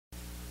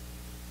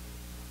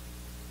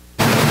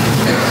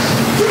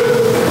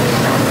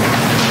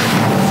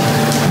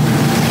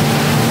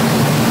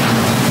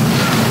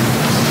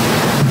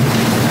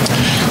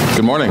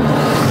morning.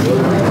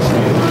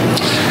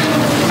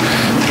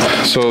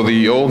 So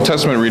the Old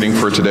Testament reading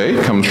for today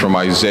comes from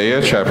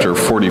Isaiah chapter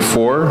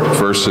 44,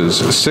 verses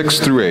 6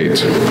 through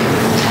 8.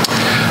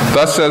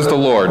 Thus says the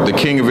Lord, the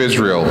King of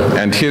Israel,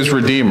 and his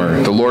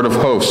Redeemer, the Lord of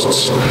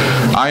hosts,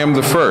 I am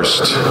the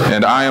first,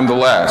 and I am the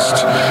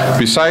last.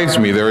 Besides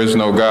me there is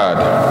no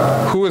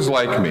God. Who is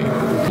like me?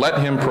 Let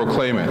him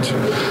proclaim it.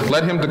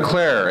 Let him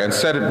declare and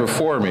set it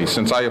before me,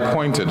 since I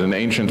appointed an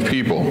ancient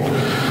people.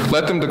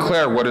 Let them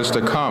declare what is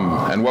to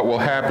come and what will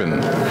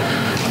happen.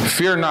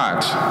 Fear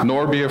not,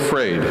 nor be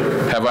afraid.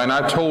 Have I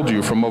not told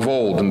you from of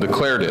old and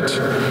declared it?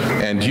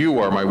 And you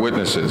are my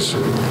witnesses.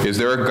 Is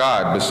there a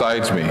God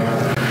besides me?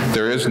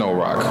 There is no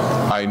rock.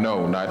 I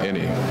know not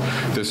any.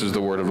 This is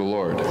the word of the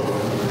Lord.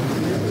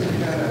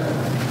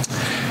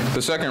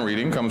 The second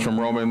reading comes from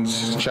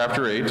Romans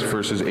chapter 8,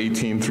 verses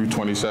 18 through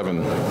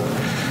 27.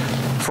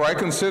 For I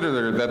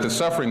consider that the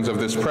sufferings of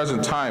this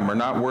present time are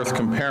not worth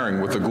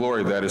comparing with the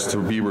glory that is to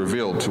be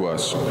revealed to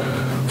us.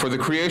 For the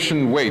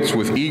creation waits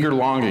with eager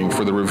longing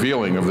for the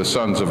revealing of the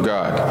sons of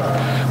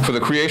God. For the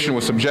creation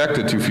was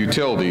subjected to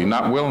futility,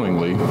 not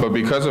willingly, but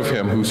because of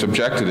him who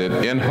subjected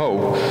it, in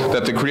hope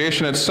that the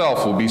creation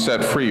itself will be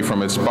set free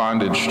from its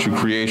bondage to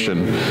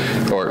creation,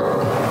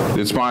 or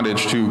its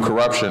bondage to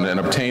corruption, and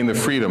obtain the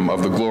freedom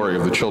of the glory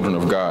of the children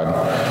of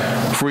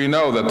God. For we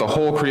know that the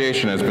whole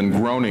creation has been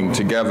groaning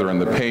together in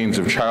the pains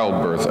of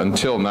childbirth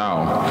until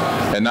now,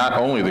 and not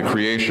only the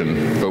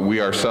creation, but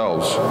we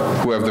ourselves,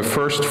 who have the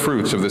first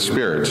fruits of the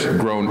Spirit,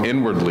 groan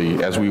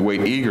inwardly as we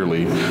wait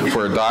eagerly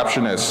for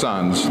adoption as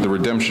sons, the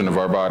redemption of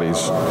our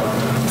bodies.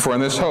 For in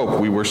this hope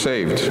we were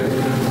saved.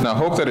 Now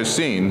hope that is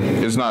seen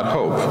is not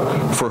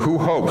hope, for who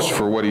hopes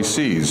for what he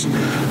sees?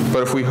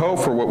 But if we hope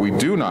for what we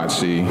do not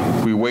see,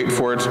 we wait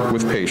for it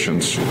with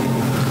patience.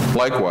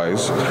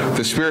 Likewise,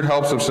 the Spirit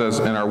helps us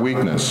in our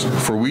weakness,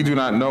 for we do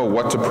not know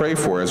what to pray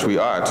for as we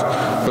ought,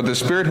 but the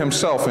Spirit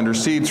himself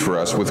intercedes for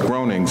us with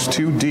groanings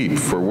too deep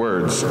for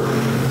words.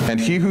 And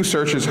he who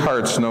searches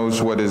hearts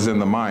knows what is in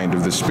the mind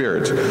of the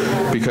Spirit,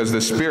 because the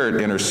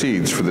Spirit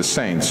intercedes for the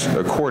saints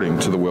according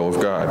to the will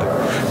of God.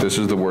 This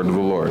is the word of the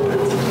Lord.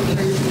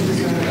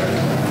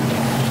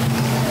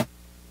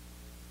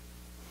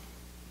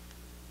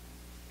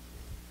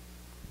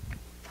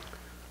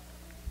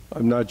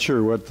 I'm not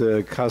sure what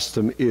the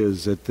custom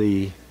is at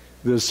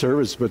this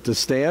service, but to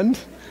stand.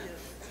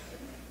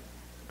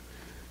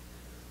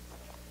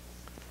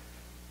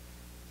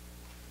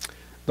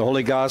 The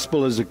Holy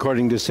Gospel is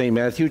according to St.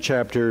 Matthew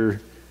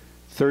chapter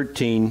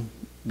 13,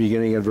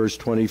 beginning at verse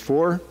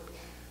 24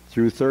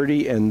 through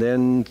 30, and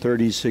then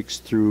 36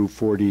 through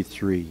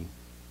 43.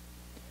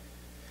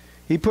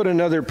 He put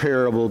another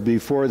parable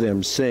before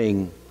them,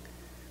 saying,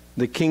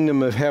 the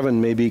kingdom of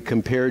heaven may be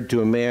compared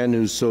to a man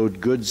who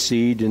sowed good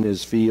seed in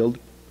his field.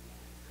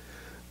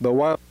 But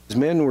while his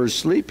men were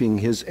sleeping,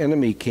 his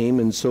enemy came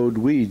and sowed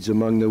weeds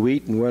among the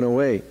wheat and went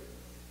away.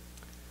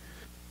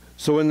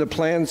 So when the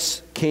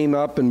plants came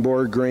up and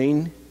bore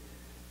grain,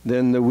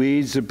 then the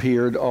weeds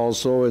appeared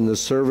also, and the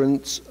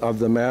servants of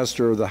the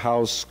master of the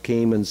house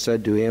came and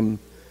said to him,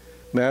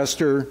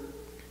 Master,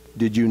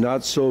 did you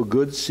not sow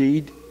good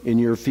seed in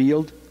your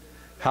field?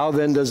 How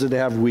then does it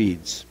have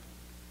weeds?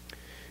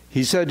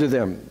 He said to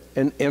them,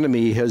 an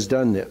enemy has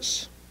done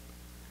this.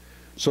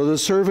 So the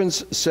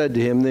servants said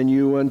to him, then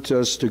you want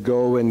us to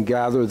go and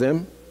gather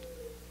them?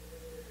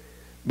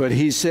 But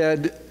he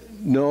said,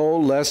 no,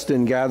 lest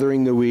in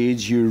gathering the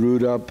weeds you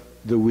root up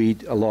the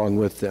wheat along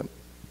with them.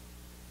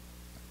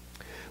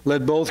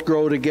 Let both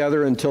grow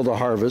together until the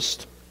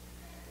harvest,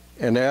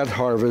 and at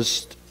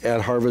harvest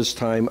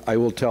time, I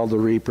will tell the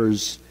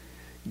reapers,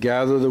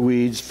 gather the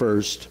weeds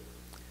first,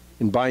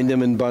 and bind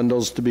them in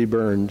bundles to be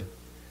burned,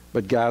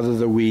 but gather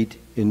the wheat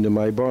into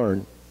my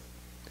barn.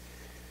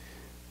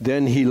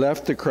 Then he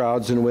left the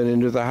crowds and went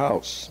into the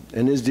house.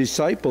 And his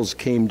disciples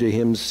came to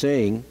him,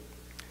 saying,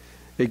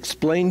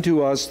 explain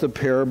to us the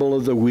parable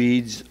of the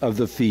weeds of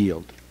the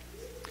field.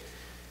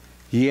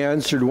 He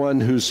answered,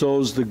 one who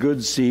sows the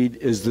good seed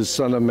is the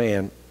Son of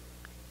Man.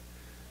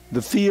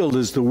 The field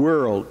is the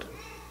world,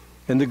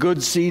 and the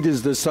good seed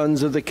is the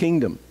sons of the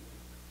kingdom.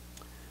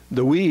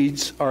 The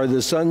weeds are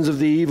the sons of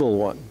the evil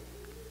one,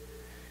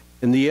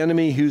 and the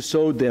enemy who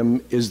sowed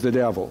them is the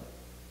devil.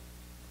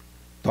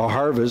 The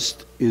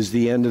harvest is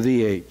the end of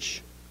the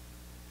age,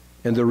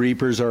 and the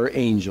reapers are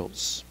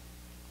angels.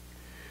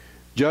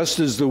 Just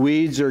as the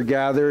weeds are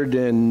gathered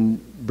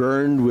and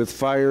burned with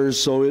fire,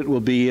 so it will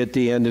be at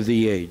the end of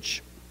the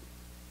age.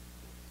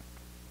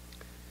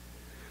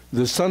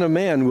 The Son of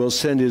Man will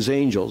send his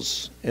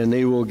angels, and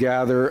they will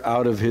gather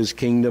out of his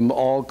kingdom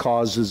all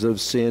causes of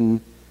sin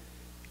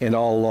and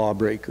all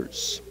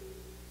lawbreakers,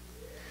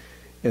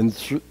 and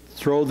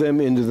throw them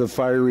into the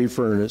fiery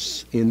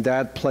furnace. In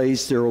that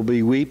place there will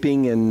be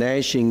weeping and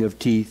gnashing of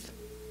teeth.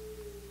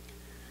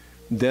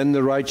 Then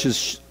the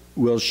righteous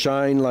will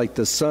shine like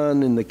the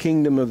sun in the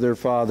kingdom of their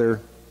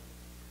Father.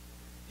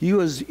 He who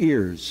has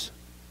ears,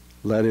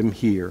 let him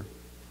hear.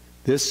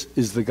 This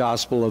is the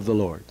gospel of the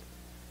Lord.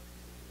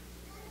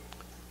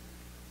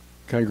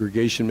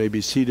 Congregation may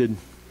be seated.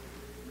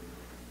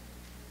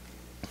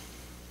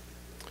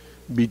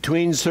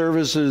 Between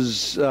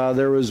services,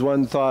 there was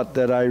one thought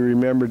that I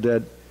remembered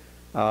that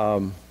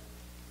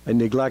I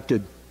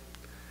neglected,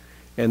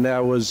 and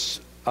that was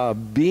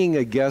being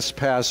a guest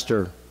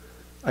pastor.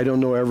 I don't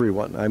know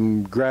everyone.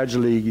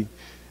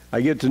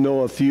 I get to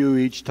know a few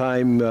each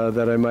time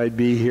that I might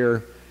be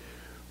here,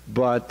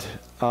 but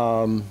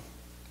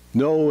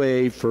no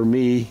way for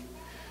me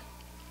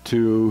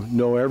to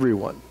know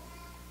everyone.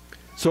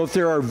 So if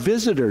there are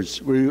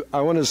visitors,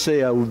 I want to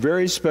say a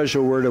very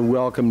special word of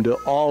welcome to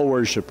all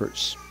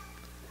worshipers.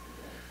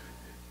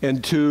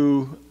 And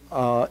to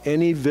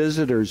any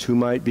visitors who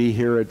might be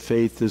here at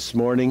Faith this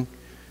morning,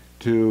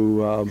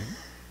 to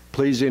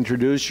please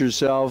introduce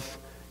yourself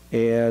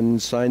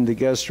and sign the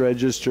guest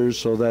register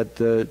so that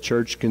the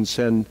church can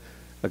send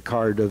a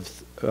card of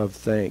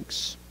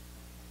thanks.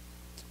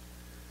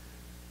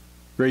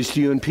 Grace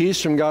to you and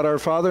peace from God our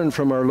Father and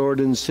from our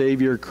Lord and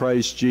Savior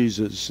Christ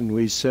Jesus. And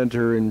we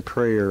center in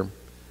prayer.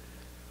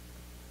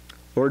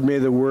 Lord, may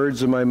the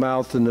words of my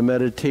mouth and the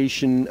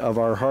meditation of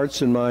our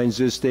hearts and minds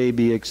this day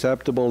be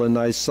acceptable in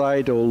thy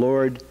sight, O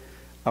Lord,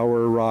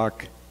 our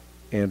rock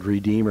and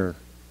redeemer.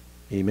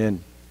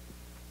 Amen.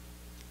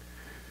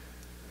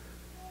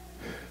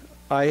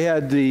 I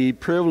had the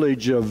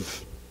privilege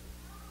of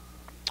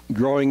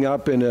growing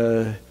up in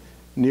a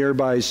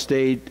nearby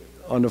state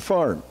on a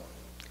farm.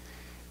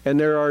 And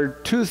there are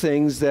two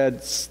things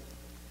that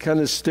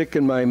kind of stick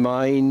in my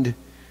mind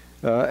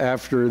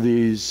after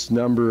these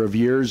number of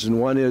years.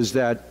 And one is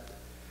that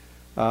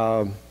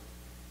in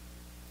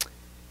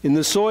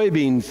the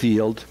soybean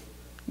field,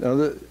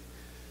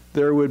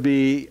 there would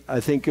be, I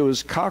think it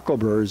was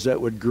cockleburs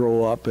that would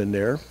grow up in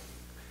there.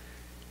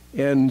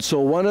 And so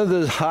one of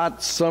the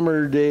hot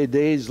summer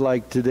days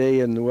like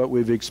today and what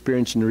we've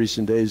experienced in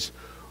recent days,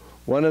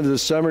 one of the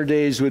summer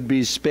days would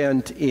be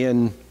spent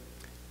in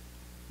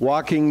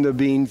walking the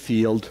bean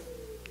field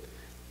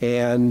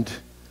and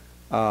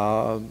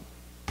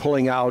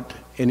pulling out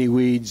any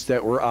weeds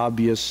that were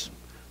obvious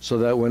so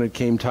that when it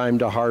came time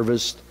to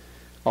harvest,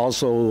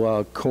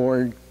 also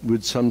corn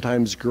would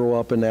sometimes grow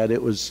up in that.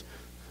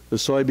 The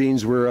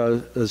soybeans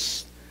were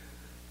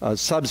a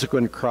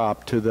subsequent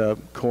crop to the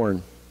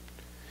corn.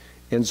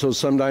 And so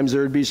sometimes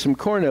there would be some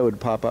corn that would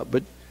pop up,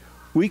 but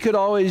we could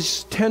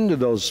always tend to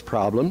those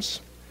problems.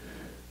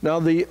 Now,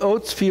 the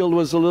oats field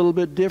was a little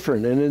bit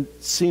different, and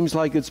it seems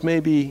like it's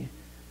maybe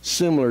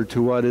similar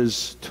to what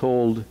is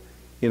told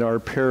in our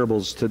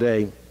parables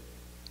today.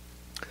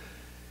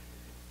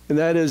 And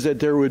that is that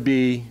there would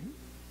be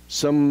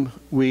some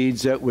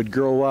weeds that would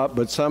grow up,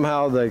 but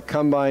somehow the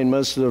combine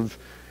must have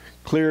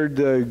cleared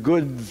the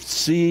good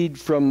seed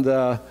from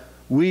the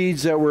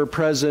weeds that were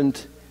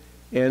present,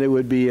 and it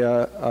would be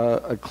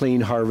a clean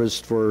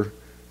harvest for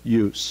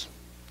use.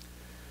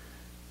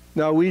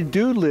 Now, we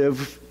do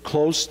live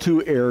close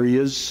to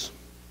areas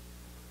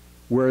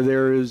where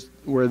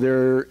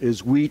there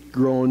is wheat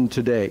grown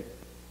today.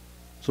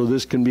 So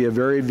this can be a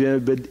very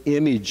vivid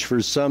image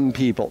for some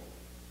people.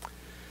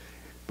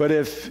 But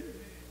if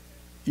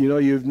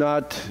you've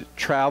not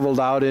traveled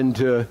out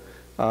into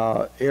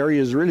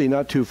areas really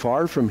not too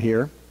far from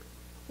here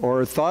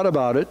or thought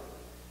about it,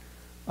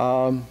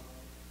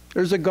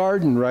 there's a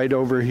garden right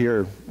over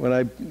here. When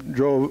I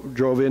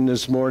drove in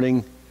this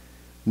morning,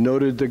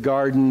 noted the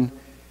garden.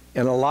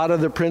 And a lot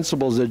of the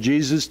principles that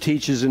Jesus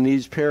teaches in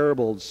these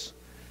parables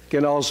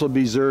can also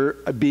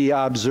be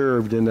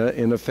observed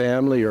in a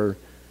family or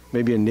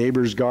maybe a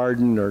neighbor's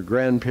garden or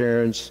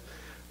grandparents.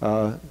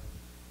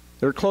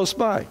 They're close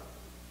by.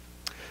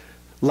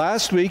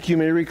 Last week, you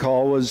may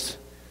recall,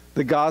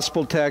 the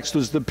gospel text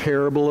was the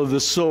parable of the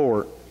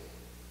sower.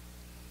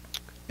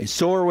 A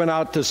sower went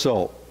out to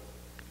sow.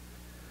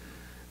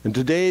 And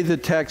today the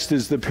text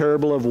is the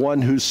parable of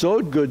one who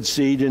sowed good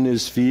seed in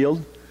his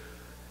field.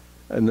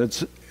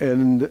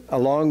 And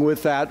along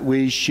with that,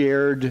 we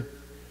shared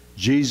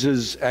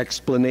Jesus'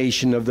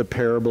 explanation of the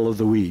parable of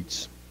the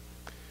weeds.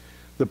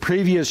 The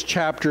previous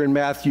chapter in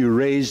Matthew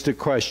raised a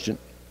question.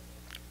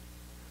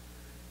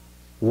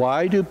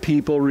 Why do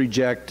people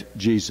reject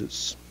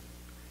Jesus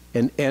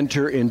and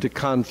enter into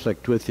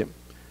conflict with him?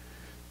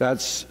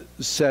 That's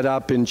set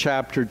up in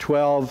chapter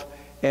 12,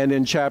 and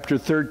in chapter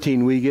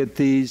 13 we get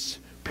these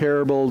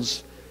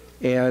parables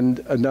and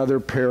another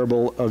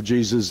parable of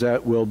Jesus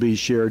that will be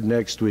shared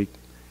next week.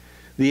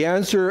 The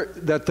answer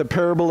that the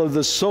parable of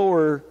the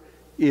sower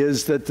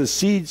is that the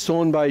seed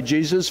sown by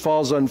Jesus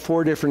falls on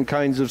 4 different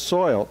kinds of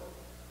soil.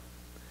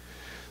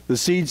 The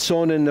seed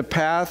sown in the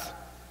path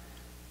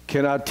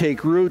cannot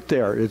take root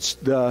there.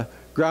 The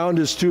ground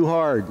is too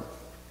hard.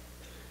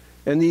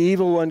 And the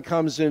evil one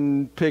comes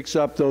and picks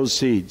up those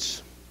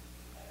seeds.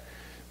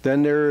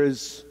 Then there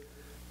is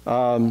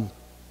the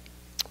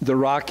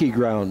rocky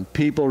ground.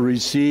 People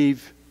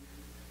receive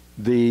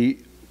the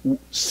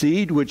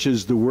seed, which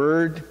is the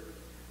Word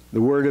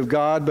of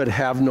God, but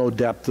have no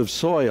depth of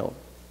soil.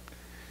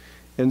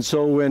 And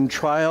so when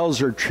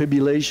trials or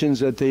tribulations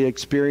that they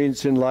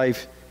experience in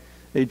life,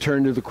 they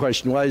turn to the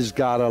question, why is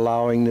God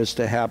allowing this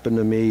to happen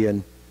to me?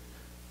 And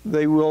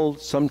they will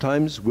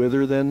sometimes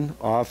wither then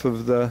off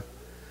of the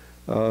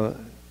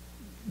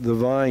the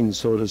vine,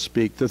 so to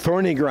speak. The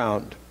thorny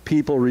ground.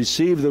 People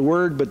receive the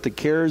word, but the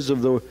cares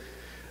of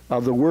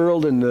the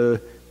world and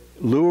the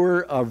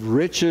lure of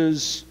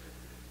riches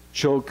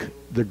choke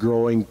the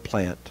growing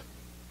plant.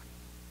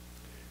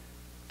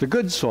 The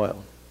good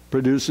soil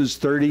produces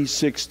 30,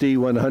 60,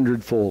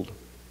 100-fold.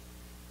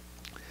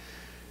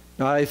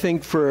 Now, I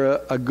think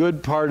for a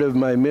good part of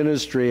my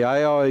ministry,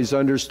 I always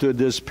understood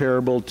this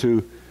parable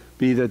to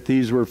be that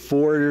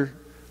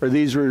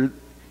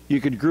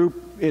you could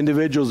group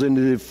individuals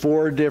into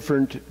 4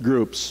 different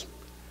groups,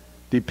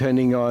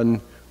 depending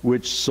on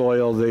which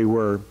soil they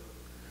were.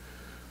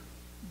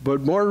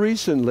 But more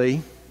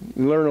recently,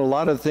 we learn a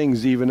lot of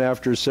things even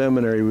after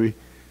seminary.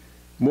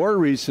 More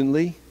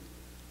recently,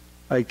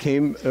 I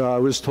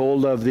was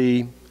told of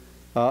the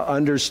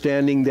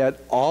understanding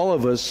that all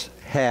of us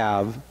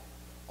have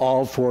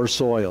all 4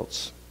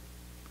 soils.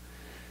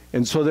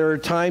 And so there are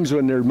times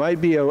when there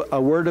might be a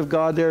word of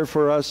God there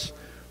for us,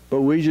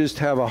 but we just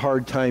have a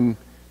hard time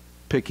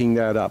picking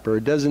that up, or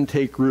it doesn't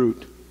take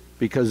root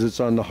because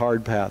it's on the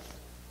hard path.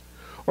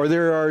 Or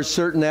there are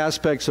certain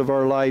aspects of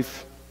our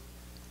life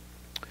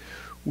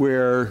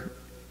where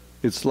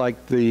it's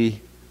like the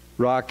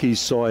rocky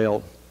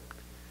soil,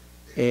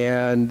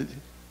 and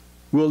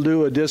we'll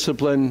do a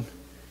discipline.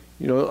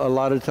 You know, a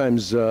lot of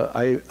times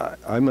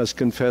I must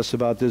confess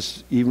about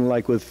this, even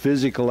like with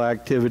physical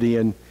activity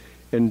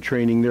and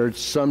training. There are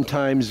some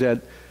times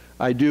that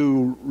I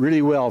do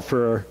really well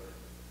for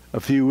a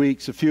few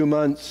weeks, a few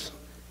months,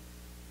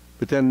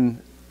 but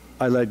then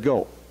I let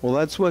go. Well,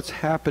 that's what's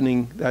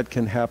happening. That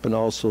can happen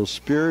also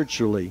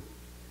spiritually.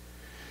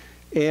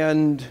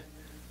 And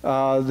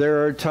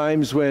there are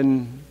times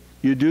when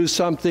you do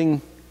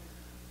something,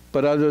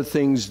 but other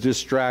things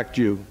distract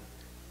you.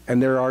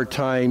 And there are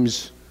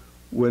times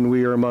when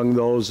we are among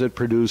those that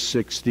produce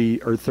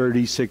 60 or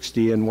 30,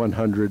 60, and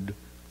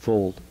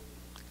 100-fold.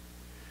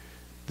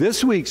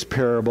 This week's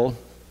parable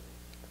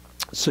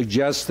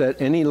suggests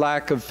that any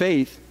lack of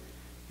faith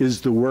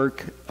is the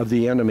work of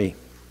the enemy.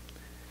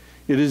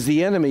 It is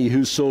the enemy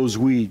who sows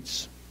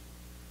weeds.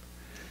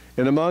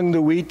 And among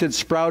the wheat that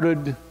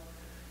sprouted,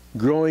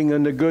 growing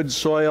in the good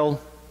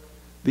soil,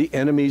 the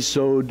enemy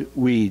sowed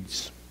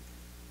weeds.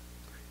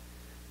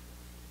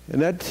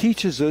 And that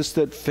teaches us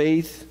that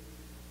faith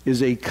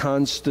is a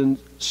constant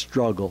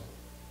struggle.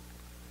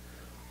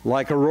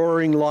 Like a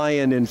roaring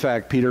lion, in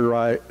fact,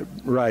 Peter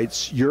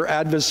writes, your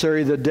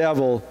adversary, the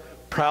devil,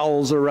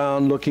 prowls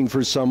around looking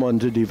for someone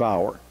to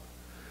devour.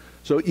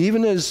 So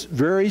even as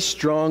very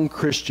strong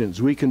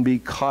Christians, we can be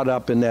caught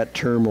up in that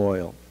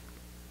turmoil.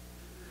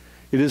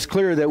 It is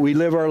clear that we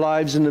live our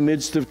lives in the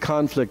midst of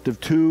conflict of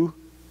 2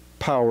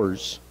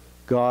 powers,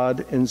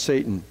 God and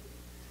Satan.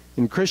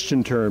 In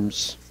Christian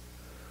terms,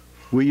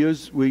 we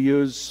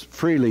use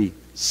freely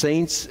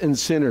saints and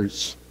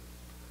sinners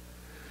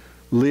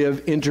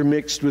live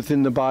intermixed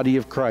within the body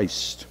of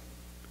Christ.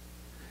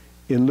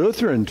 In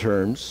Lutheran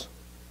terms,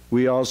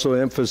 we also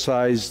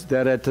emphasize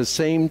that at the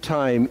same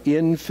time,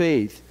 in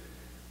faith,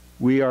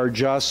 we are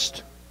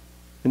just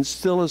and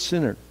still a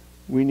sinner.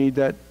 We need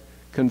that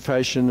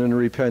confession and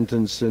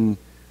repentance and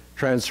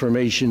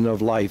transformation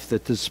of life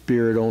that the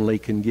Spirit only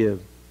can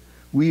give.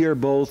 We are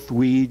both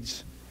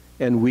weeds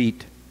and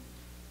wheat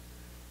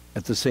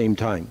at the same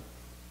time.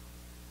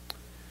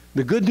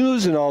 The good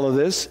news in all of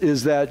this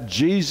is that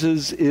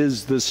Jesus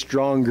is the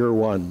stronger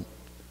one.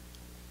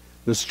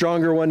 The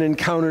stronger one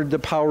encountered the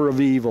power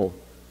of evil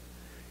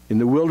in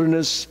the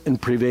wilderness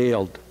and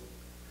prevailed.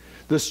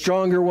 The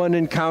stronger one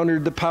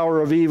encountered the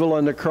power of evil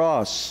on the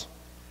cross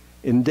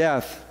in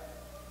death,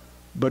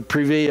 but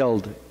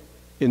prevailed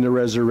in the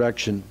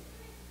resurrection.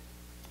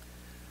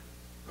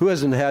 Who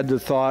hasn't had the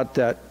thought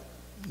that,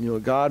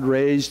 God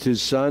raised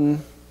his Son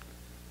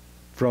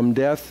from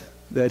death,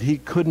 that he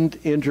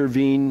couldn't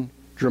intervene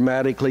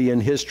dramatically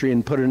in history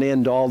and put an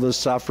end to all the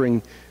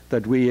suffering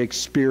that we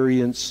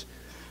experience?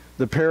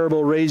 The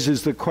parable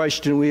raises the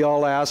question we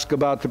all ask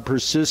about the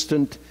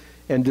persistent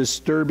and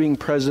disturbing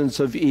presence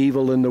of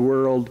evil in the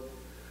world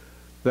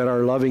that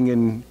our loving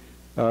and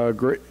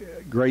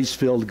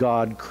grace-filled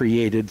God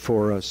created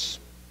for us.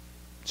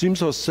 Seems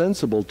so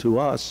sensible to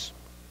us.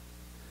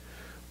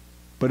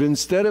 But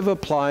instead of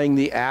applying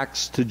the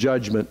axe to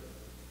judgment,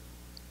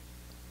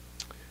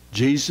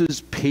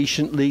 Jesus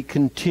patiently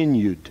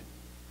continued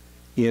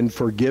in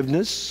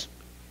forgiveness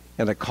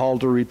and a call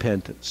to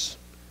repentance.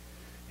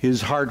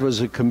 His heart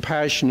was a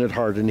compassionate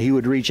heart, and he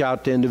would reach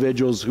out to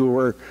individuals who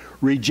were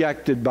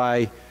rejected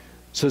by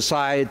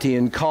society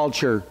and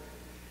culture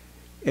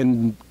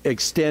and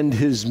extend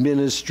his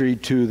ministry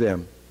to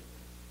them.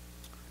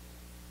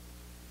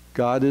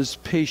 God is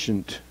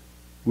patient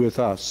with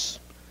us.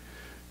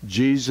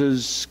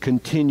 Jesus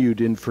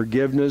continued in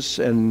forgiveness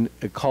and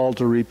a call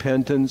to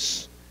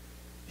repentance.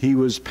 He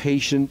was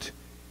patient,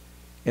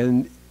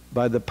 and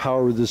by the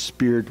power of the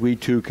Spirit, we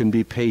too can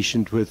be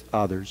patient with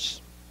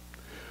others.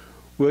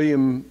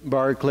 William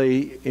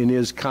Barclay, in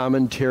his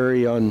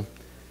commentary on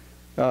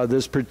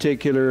this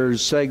particular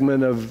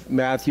segment of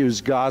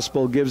Matthew's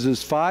Gospel, gives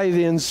us 5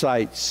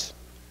 insights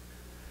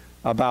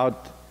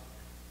about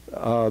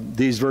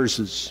these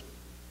verses.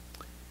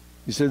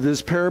 He said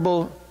this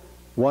parable,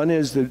 one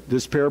is that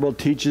this parable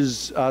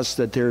teaches us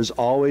that there's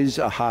always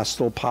a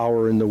hostile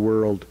power in the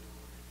world,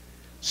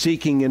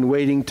 seeking and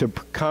waiting to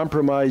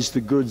compromise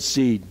the good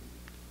seed.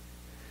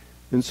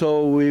 And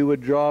so we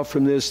would draw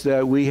from this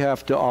that we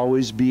have to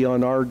always be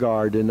on our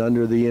guard and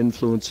under the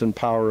influence and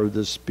power of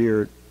the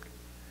Spirit.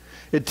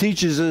 It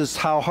teaches us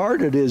how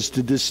hard it is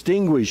to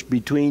distinguish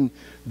between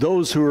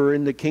those who are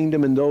in the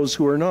kingdom and those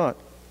who are not.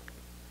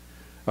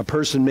 A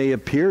person may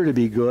appear to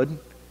be good,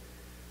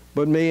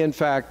 but may in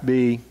fact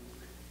be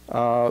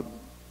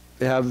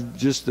have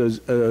just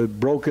a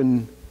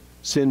broken,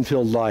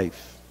 sin-filled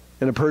life.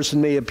 And a person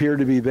may appear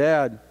to be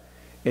bad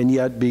and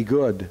yet be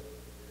good.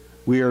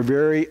 We are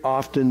very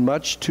often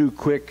much too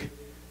quick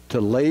to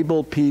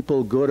label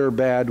people good or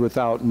bad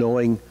without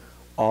knowing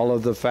all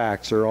of the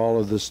facts or all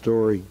of the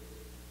story.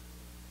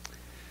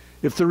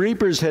 If the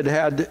reapers had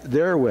had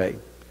their way,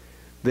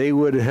 they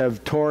would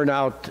have torn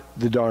out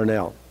the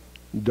darnel.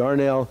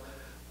 Darnel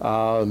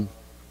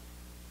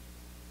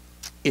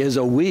is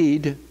a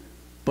weed,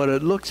 but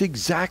it looks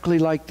exactly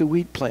like the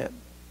wheat plant.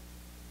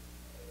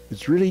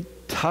 It's really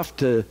tough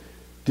to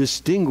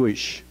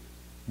distinguish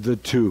the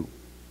two.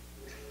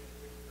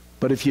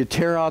 But if you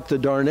tear out the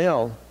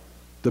darnel,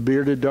 the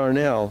bearded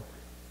darnel,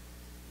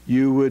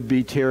 you would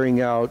be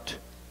tearing out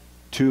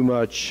too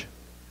much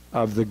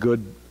of the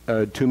good,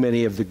 too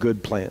many of the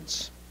good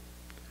plants.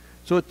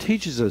 So it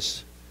teaches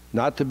us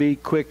not to be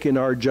quick in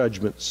our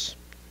judgments.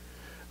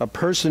 A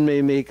person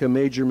may make a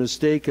major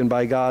mistake and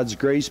by God's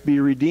grace be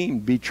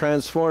redeemed, be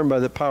transformed by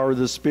the power of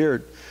the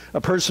Spirit.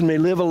 A person may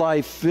live a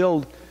life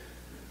filled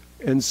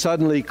and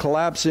suddenly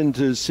collapse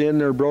into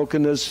sin or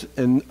brokenness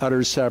and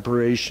utter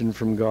separation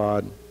from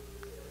God.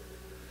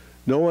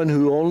 No one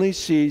who only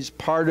sees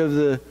part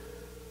of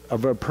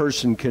a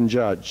person can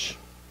judge,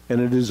 and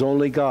it is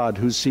only God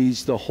who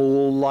sees the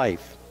whole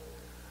life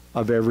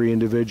of every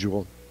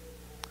individual.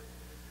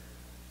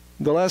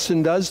 The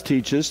lesson does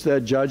teach us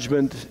that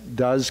judgment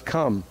does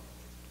come,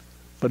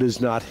 but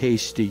is not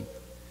hasty.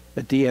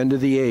 At the end of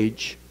the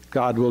age,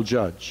 God will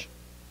judge.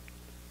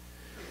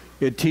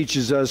 It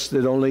teaches us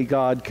that only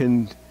God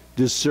can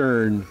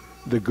discern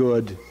the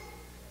good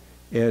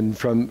and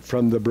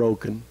from the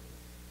broken.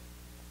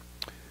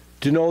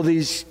 To know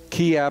these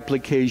key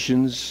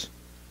applications,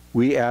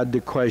 we add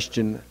the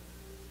question,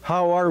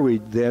 how are we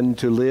then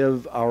to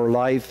live our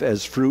life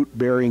as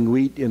fruit-bearing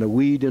wheat in a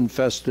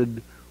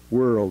weed-infested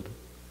world?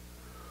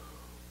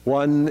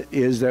 One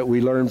is that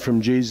we learn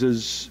from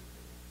Jesus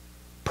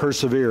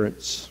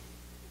perseverance.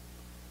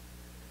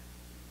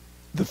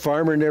 The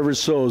farmer never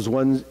sows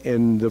one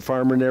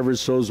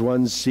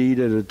seed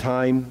at a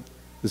time.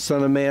 The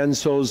Son of Man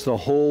sows the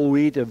whole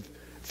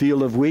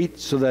field of wheat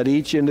so that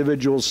each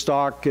individual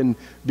stalk can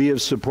be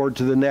of support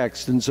to the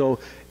next. And so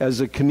as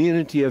a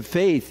community of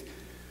faith,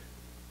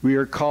 we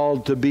are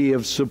called to be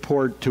of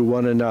support to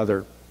one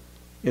another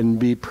and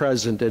be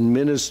present and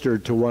minister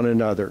to one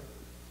another.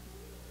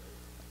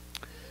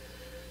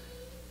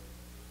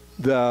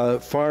 The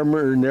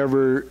farmer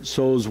never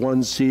sows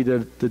one seed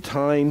at a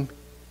time,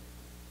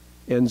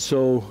 and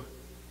so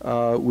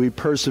we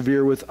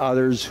persevere with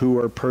others who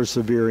are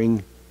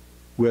persevering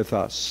with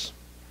us.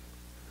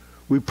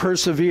 We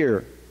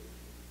persevere,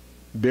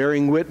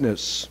 bearing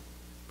witness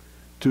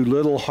to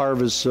little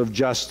harvests of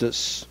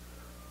justice,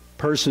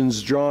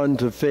 persons drawn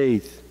to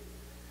faith,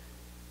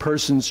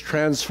 persons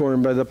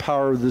transformed by the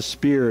power of the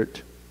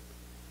Spirit,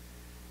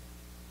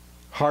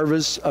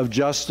 harvests of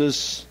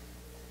justice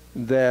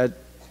that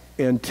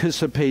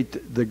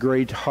anticipate the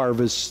great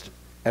harvest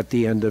at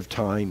the end of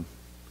time,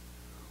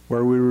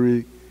 where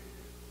we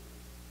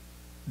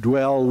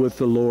dwell with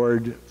the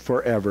Lord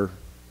forever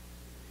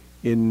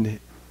in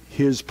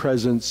His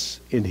presence,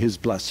 in His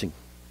blessing.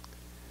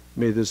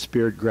 May the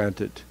Spirit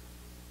grant it.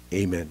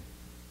 Amen.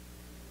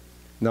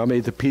 Now may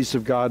the peace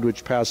of God,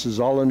 which passes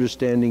all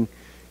understanding,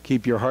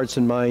 keep your hearts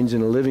and minds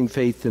in a living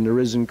faith in the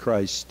risen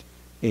Christ.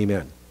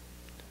 Amen.